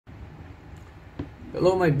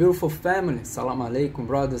Hello my beautiful family, salam alaikum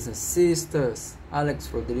brothers and sisters, Alex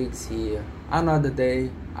Rodriguez here. Another day,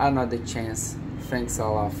 another chance, thanks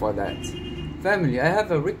Allah for that. Family, I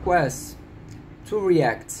have a request to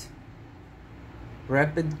react.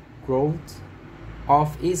 Rapid growth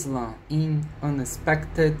of Islam in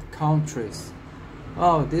unexpected countries.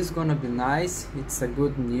 Oh, this is gonna be nice, it's a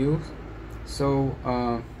good news. So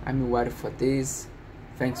I'm ready for this.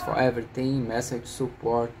 Thanks for everything, message,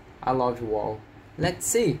 support, I love you all. Let's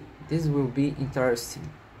see, this will be interesting.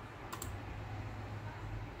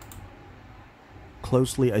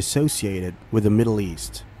 Closely associated with the Middle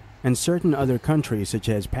East and certain other countries such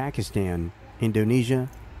as Pakistan, Indonesia,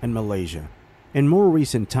 and Malaysia. In more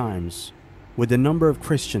recent times, with the number of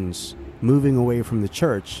Christians moving away from the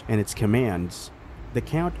church and its commands, the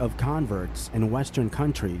count of converts in Western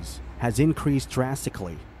countries has increased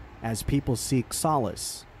drastically as people seek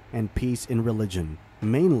solace and peace in religion,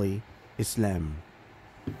 mainly Islam.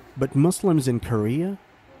 But Muslims in Korea,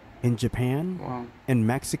 in Japan, in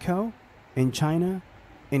Mexico, in China,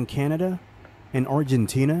 in Canada, in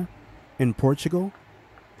Argentina, in Portugal,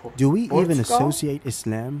 do we even associate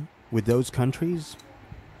Islam with those countries?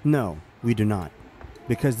 No, we do not,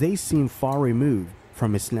 because they seem far removed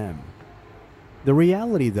from Islam. The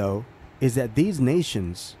reality, though, is that these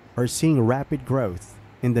nations are seeing rapid growth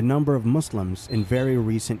in the number of Muslims in very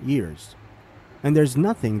recent years. And there's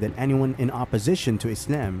nothing that anyone in opposition to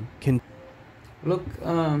Islam can... Look,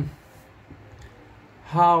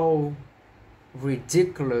 how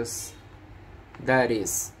ridiculous that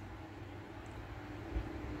is.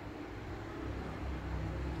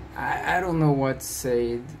 I don't know what to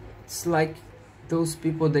say. It's like those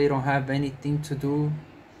people, they don't have anything to do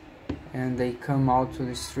and they come out to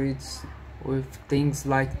the streets with things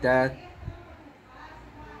like that.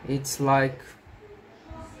 It's like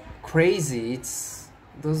crazy. It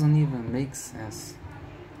doesn't even make sense.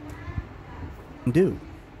 Do.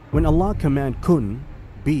 When Allah command kun,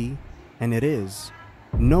 be, and it is,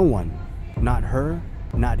 no one, not her,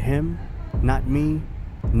 not him, not me,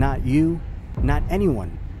 not you, not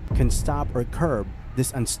anyone, can stop or curb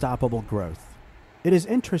this unstoppable growth. It is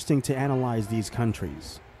interesting to analyze these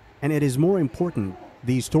countries, and it is more important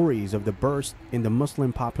these stories of the burst in the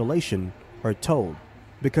Muslim population are told,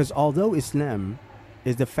 because although Islam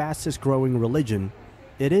is the fastest growing religion,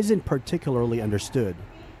 it isn't particularly understood,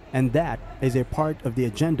 and that is a part of the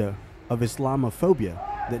agenda of Islamophobia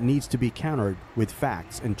that needs to be countered with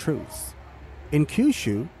facts and truths. In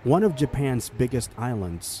Kyushu, one of Japan's biggest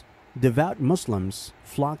islands, devout Muslims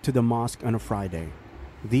flocked to the mosque on a Friday.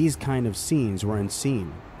 These kind of scenes were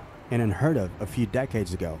unseen and unheard of a few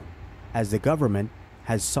decades ago, as the government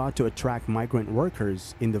has sought to attract migrant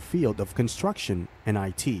workers in the field of construction and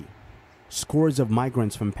IT. Scores of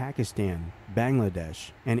migrants from Pakistan,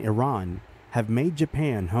 Bangladesh, and Iran have made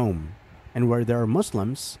Japan home, and where there are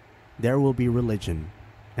Muslims, there will be religion,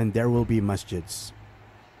 and there will be masjids.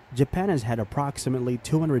 Japan has had approximately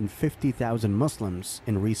 250,000 Muslims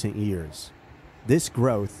in recent years. This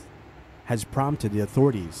growth has prompted the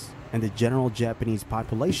authorities and the general Japanese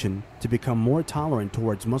population to become more tolerant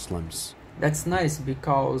towards Muslims. That's nice,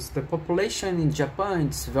 because the population in Japan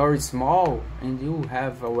is very small and you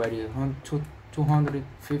have already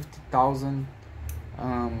 250,000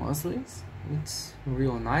 Muslims. It's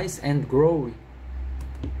real nice and growing.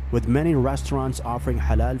 With many restaurants offering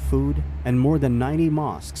halal food and more than 90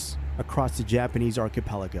 mosques across the Japanese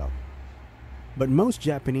archipelago. But most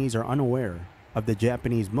Japanese are unaware of the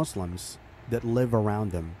Japanese Muslims that live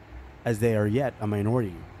around them, as they are yet a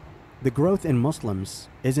minority. The growth in Muslims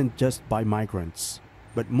isn't just by migrants,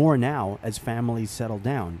 but more now as families settle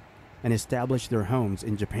down and establish their homes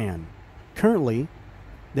in Japan. Currently,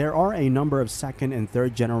 there are a number of second and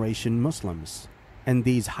third generation Muslims, and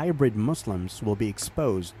these hybrid Muslims will be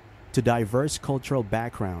exposed to diverse cultural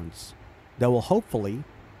backgrounds that will hopefully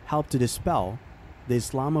help to dispel the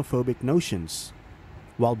Islamophobic notions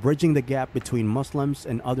while bridging the gap between Muslims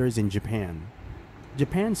and others in Japan.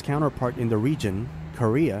 Japan's counterpart in the region,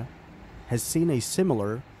 Korea, has seen a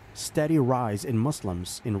similar, steady rise in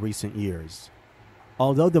Muslims in recent years.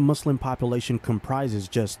 Although the Muslim population comprises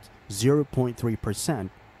just 0.3%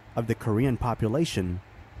 of the Korean population,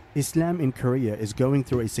 Islam in Korea is going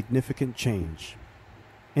through a significant change.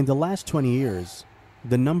 In the last 20 years,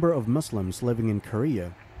 the number of Muslims living in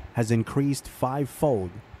Korea has increased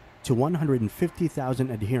five-fold to 150,000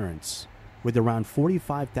 adherents, with around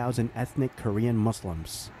 45,000 ethnic Korean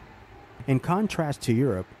Muslims. In contrast to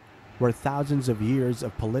Europe, where thousands of years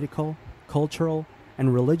of political, cultural,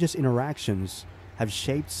 and religious interactions have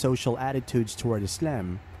shaped social attitudes toward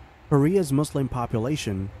Islam, Korea's Muslim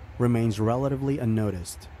population remains relatively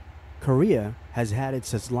unnoticed. Korea has had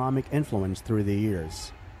its Islamic influence through the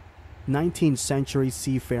years. 19th century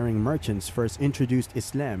seafaring merchants first introduced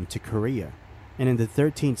Islam to Korea, and in the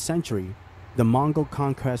 13th century, the Mongol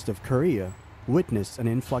conquest of Korea witnessed an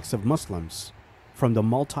influx of Muslims from the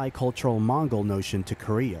multicultural Mongol notion to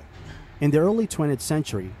Korea. In the early 20th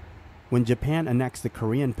century, when Japan annexed the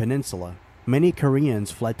Korean peninsula, many Koreans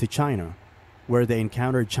fled to China, where they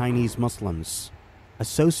encountered Chinese Muslims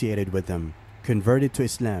associated with them, converted to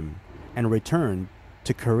Islam, and returned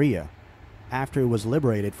to Korea after it was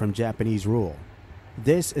liberated from Japanese rule.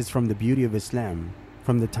 This is from the beauty of Islam,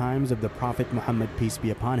 from the times of the Prophet Muhammad, peace be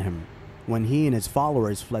upon him, when he and his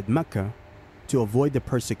followers fled Mecca to avoid the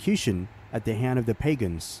persecution at the hand of the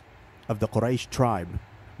pagans of the Quraysh tribe.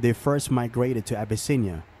 They first migrated to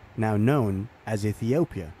Abyssinia, now known as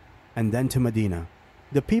Ethiopia, and then to Medina.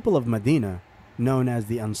 The people of Medina, known as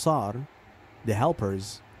the Ansar, the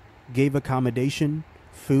helpers, gave accommodation,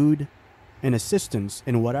 food, and assistance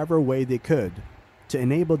in whatever way they could to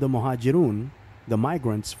enable the Muhajirun, the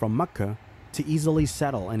migrants from Mecca, to easily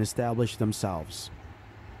settle and establish themselves.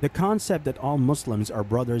 The concept that all Muslims are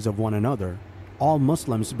brothers of one another, all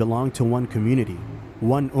Muslims belong to one community,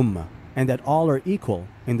 one ummah, and that all are equal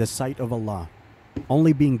in the sight of Allah,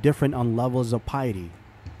 only being different on levels of piety.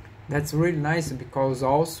 That's really nice, because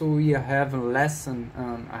also we have a lesson,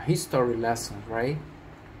 a history lesson, right?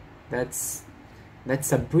 That's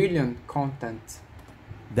a brilliant content.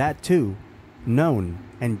 That too, known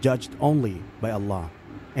and judged only by Allah,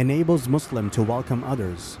 enables Muslim to welcome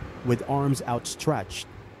others with arms outstretched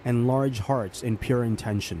and large hearts and pure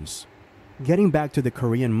intentions. Getting back to the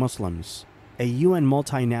Korean Muslims, a UN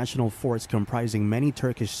multinational force comprising many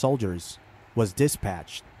Turkish soldiers was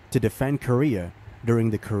dispatched to defend Korea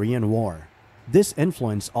during the Korean War. This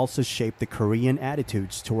influence also shaped the Korean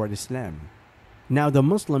attitudes toward Islam. Now the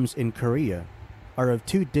Muslims in Korea are of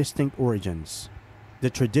two distinct origins: the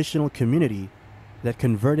traditional community that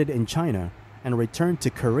converted in China and returned to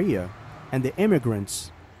Korea, and the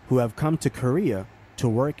immigrants who have come to Korea to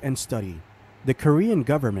work and study. The Korean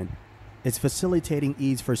government is facilitating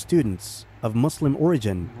ease for students of Muslim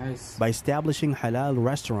origin by establishing halal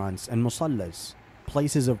restaurants and musallas,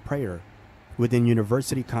 places of prayer, within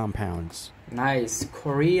university compounds. Nice.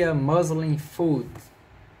 Korea Muslim food.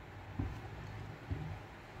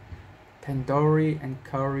 Tandoori and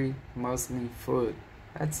curry Muslim food.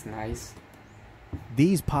 That's nice.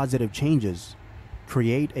 These positive changes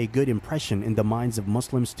create a good impression in the minds of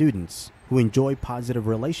Muslim students who enjoy positive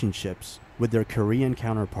relationships with their Korean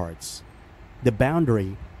counterparts. The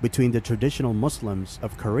boundary between the traditional Muslims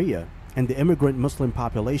of Korea and the immigrant Muslim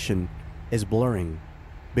population is blurring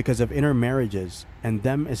because of intermarriages and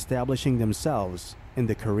them establishing themselves in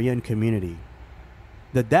the Korean community.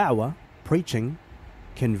 The da'wah, preaching,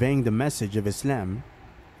 conveying the message of Islam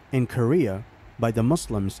in Korea by the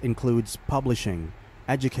Muslims includes publishing,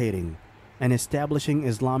 educating, and establishing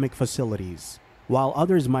Islamic facilities, while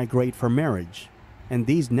others migrate for marriage, and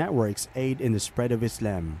these networks aid in the spread of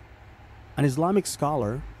Islam. An Islamic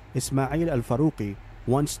scholar, Ismail al-Faruqi,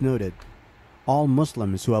 once noted, all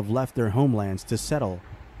Muslims who have left their homelands to settle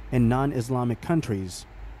in non-Islamic countries,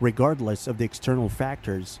 regardless of the external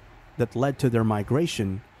factors that led to their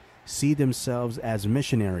migration, see themselves as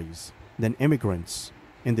missionaries than immigrants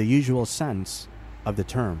in the usual sense of the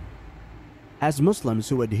term. As Muslims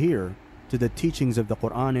who adhere to the teachings of the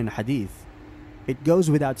Quran and Hadith, it goes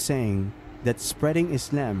without saying that spreading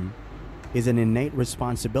Islam is an innate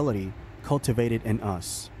responsibility cultivated in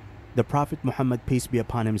us. The Prophet Muhammad, peace be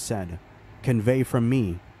upon him, said, "Convey from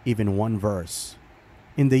me even one verse."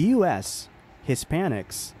 In the US,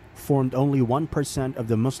 Hispanics formed only 1% of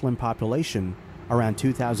the Muslim population around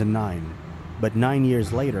 2009, but 9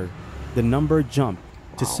 years later, the number jumped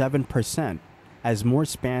to 7% as more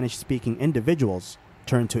Spanish-speaking individuals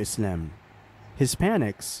turned to Islam.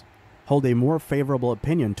 Hispanics hold a more favorable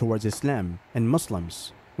opinion towards Islam and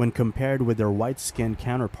Muslims when compared with their white-skinned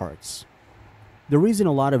counterparts. The reason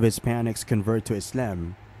a lot of Hispanics convert to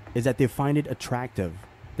Islam is that they find it attractive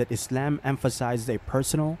that Islam emphasizes a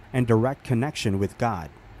personal and direct connection with God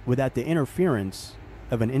without the interference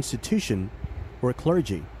of an institution or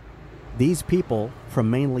clergy. These people from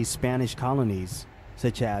mainly Spanish colonies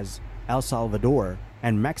such as El Salvador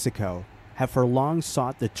and Mexico have for long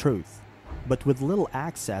sought the truth, but with little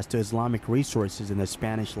access to Islamic resources in the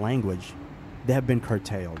Spanish language, they have been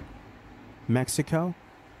curtailed. Mexico?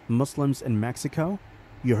 Muslims in Mexico?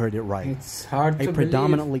 You heard it right. It's hard to believe. A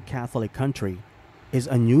predominantly Catholic country is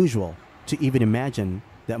unusual to even imagine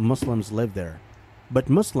that Muslims live there. But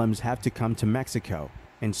Muslims have to come to Mexico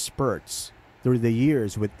in spurts through the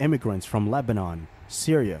years with immigrants from Lebanon,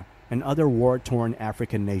 Syria, and other war-torn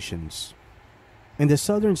African nations. In the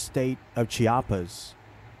southern state of Chiapas,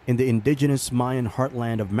 in the indigenous Mayan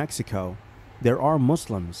heartland of Mexico, there are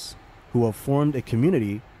Muslims who have formed a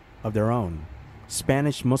community of their own.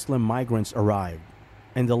 Spanish Muslim migrants arrived,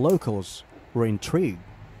 and the locals were intrigued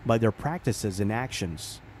by their practices and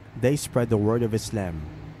actions. They spread the word of Islam,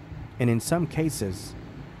 and in some cases,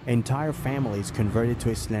 entire families converted to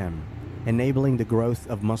Islam, enabling the growth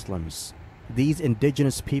of Muslims. These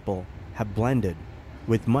indigenous people have blended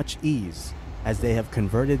with much ease as they have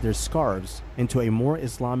converted their scarves into a more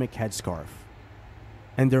Islamic headscarf.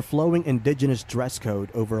 And their flowing indigenous dress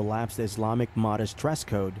code overlaps the Islamic modest dress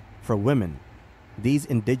code for women. These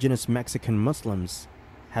indigenous Mexican Muslims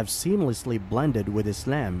have seamlessly blended with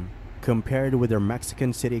Islam compared with their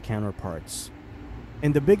Mexican city counterparts.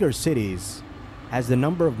 In the bigger cities, as the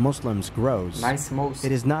number of Muslims grows,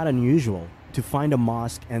 it is not unusual to find a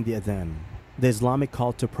mosque and the adhan, the Islamic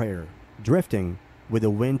call to prayer, drifting with the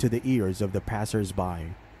wind to the ears of the passers-by.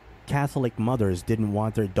 Catholic mothers didn't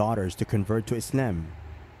want their daughters to convert to Islam,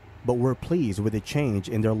 but were pleased with the change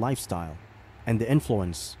in their lifestyle and the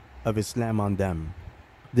influence of Islam on them.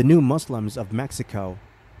 The new Muslims of Mexico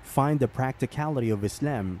find the practicality of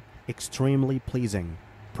Islam extremely pleasing,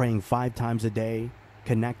 praying 5 times a day,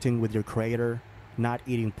 connecting with your Creator, not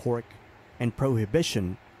eating pork, and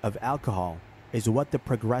prohibition of alcohol is what the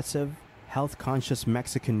progressive, health-conscious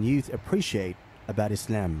Mexican youth appreciate about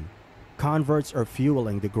Islam. Converts are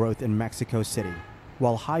fueling the growth in Mexico City,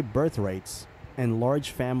 while high birth rates and large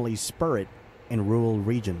families spur it in rural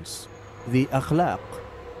regions. The akhlaq,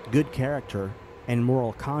 good character, and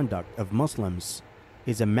moral conduct of Muslims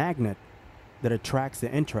is a magnet that attracts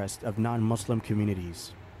the interest of non-Muslim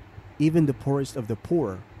communities. Even the poorest of the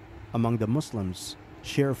poor among the Muslims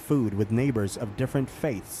share food with neighbors of different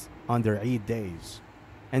faiths on their Eid days,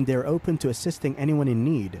 and they are open to assisting anyone in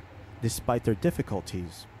need despite their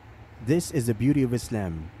difficulties. This is the beauty of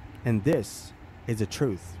Islam, and this is the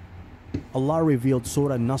truth. Allah revealed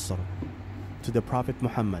Surah Nasr to the Prophet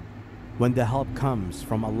Muhammad when the help comes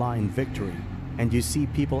from Allah in victory, and you see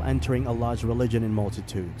people entering Allah's religion in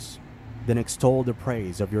multitudes. Then extol the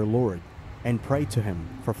praise of your Lord and pray to Him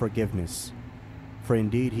for forgiveness, for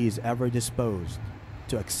indeed He is ever disposed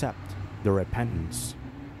to accept the repentance.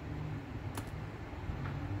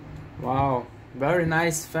 Wow, very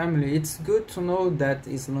nice, family. It's good to know that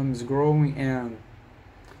Islam is growing and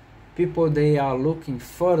people, they are looking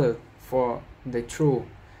further for the truth.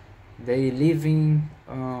 They leaving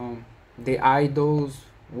the idols,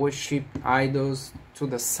 worship idols to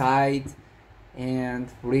the side, and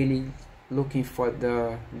really looking for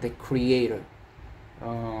the Creator,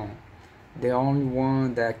 the only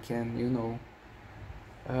one that can, you know,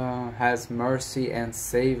 has mercy and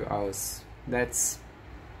save us. That's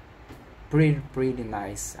pretty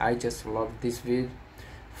nice. I just love this video.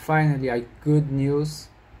 Finally, a good news,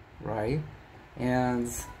 right? And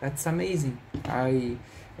that's amazing.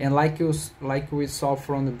 And like we saw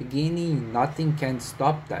from the beginning, nothing can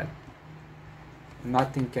stop that.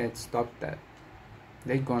 Nothing can stop that.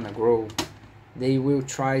 They're gonna grow. They will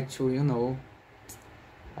try to, you know,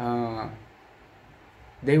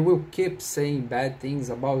 they will keep saying bad things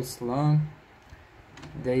about Islam.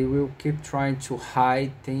 They will keep trying to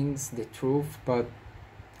hide things, the truth, but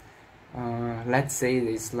let's say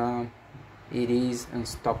the Islam, it is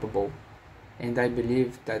unstoppable. And I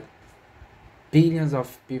believe that billions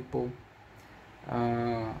of people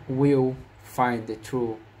will find the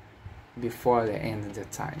truth before the end of the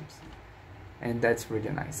times. And that's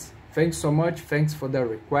really nice. Thanks so much. Thanks for the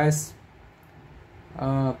request.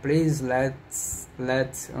 Please let's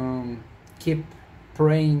keep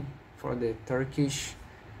praying for the Turkish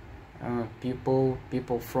people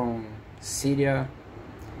from Syria,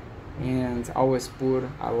 and always put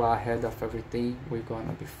Allah ahead of everything. We're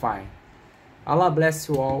gonna be fine. Allah bless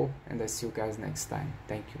you all, and I see you guys next time.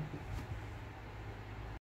 Thank you.